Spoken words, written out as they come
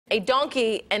a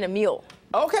donkey and a mule.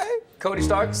 Okay. Cody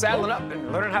starts saddling up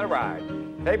and learning how to ride.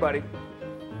 Hey, buddy.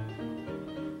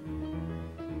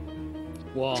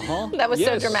 Well, That was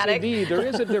so yes, dramatic. Indeed, there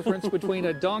is a difference between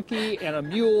a donkey and a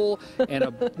mule and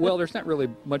a, well, there's not really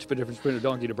much of a difference between a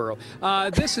donkey and a burro.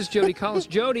 This is Jody Collins.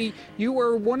 Jody, you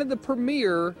are one of the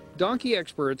premier donkey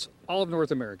experts all of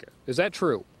North America. Is that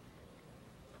true?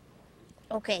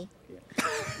 Okay.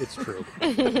 It's true.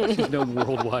 She's known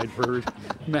worldwide for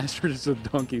masters of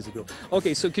donkeys.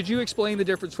 Okay, so could you explain the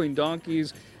difference between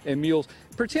donkeys and mules?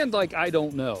 Pretend like I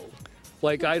don't know.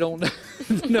 Like I don't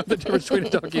know the difference between a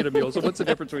donkey and a mule. So what's the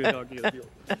difference between a donkey and a mule?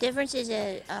 The difference is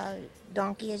a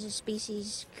donkey is a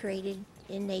species created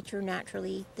in nature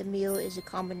naturally. The mule is a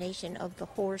combination of the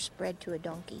horse bred to a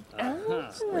donkey,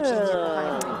 which is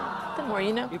a hybrid. The more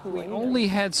you know. If we only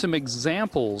had some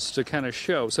examples to kind of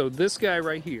show. So this guy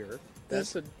right here,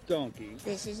 that's a donkey.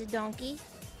 This is a donkey.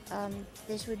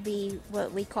 This would be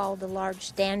what we call the large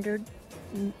standard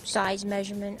size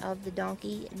measurement of the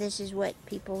donkey. This is what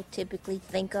people typically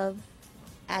think of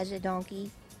as a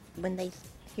donkey when they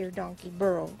hear donkey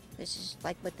burro. This is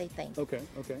like what they think. Okay,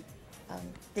 okay.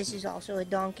 This is also a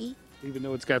donkey. Even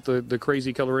though it's got the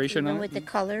crazy coloration on Even it? with the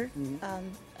color.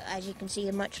 As you can see,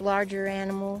 a much larger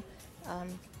animal.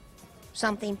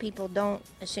 Something people don't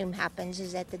assume happens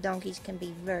is that the donkeys can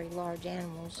be very large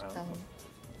animals,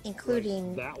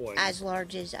 including Like that one. as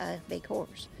large as a big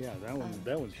horse. Yeah,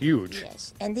 that one's huge.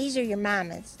 Yes, and these are your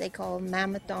mammoths. They call them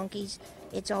mammoth donkeys.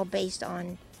 It's all based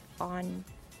on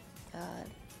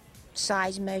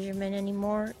size measurement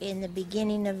anymore. In the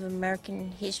beginning of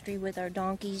American history with our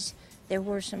donkeys, there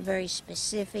were some very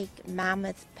specific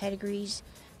mammoth pedigrees.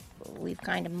 We've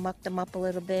kind of mucked them up a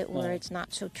little bit where it's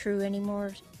not so true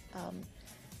anymore.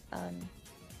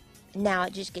 Now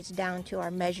it just gets down to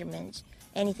our measurements.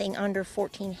 Anything under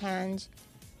 14 hands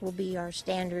will be our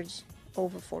standards.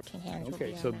 Over 14 hands will Okay,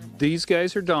 be our so mammoth. these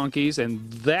guys are donkeys,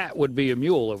 and that would be a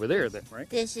mule over there then, right?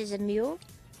 This is a mule.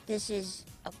 This is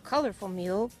a colorful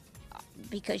mule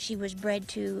because she was bred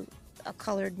to a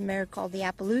colored mare called the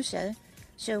Appaloosa.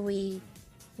 So we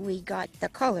got the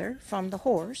color from the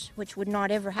horse, which would not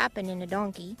ever happen in a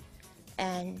donkey,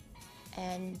 and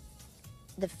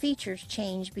the features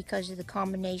changed because of the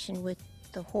combination with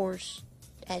the horse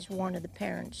as one of the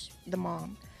parents, the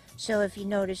mom. So if you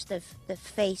notice, the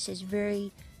face is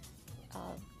very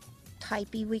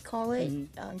typey, we call it,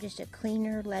 just a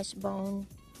cleaner, less bone,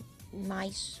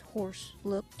 nice horse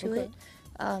look to it.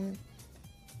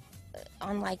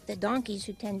 Unlike the donkeys,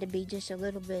 who tend to be just a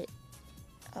little bit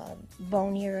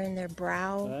bonier in their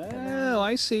brow. Oh,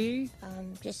 I see.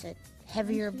 Just a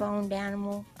heavier boned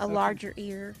animal, a larger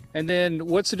ear. And then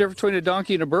what's the difference between a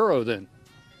donkey and a burro then?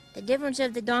 The difference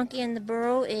of the donkey and the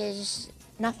burro is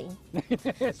nothing.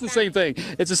 It's the same thing.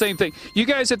 It's the same thing. You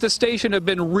guys at the station have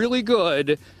been really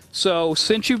good. So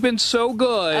since you've been so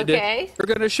good, we're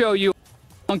going to show you a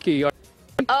donkey.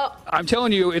 Oh. I'm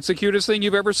telling you, it's the cutest thing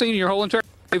you've ever seen in your whole entire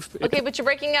life. Okay, but you're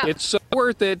breaking up. It's so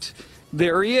worth it.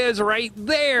 There he is right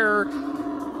there.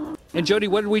 And Jody,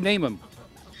 what did we name him?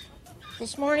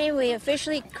 This morning we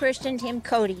officially christened him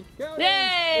Cody.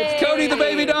 Yay! It's Cody the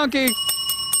baby donkey.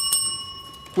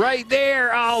 Right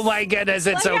there. Oh my goodness,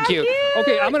 it's so cute.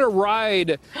 Okay, I'm gonna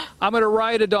ride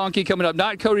a donkey coming up.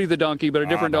 Not Cody the donkey, but a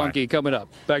different donkey coming up.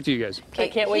 Back to you guys. Okay, I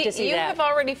can't wait to see you that. have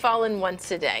already fallen once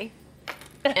today,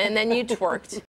 and then you twerked.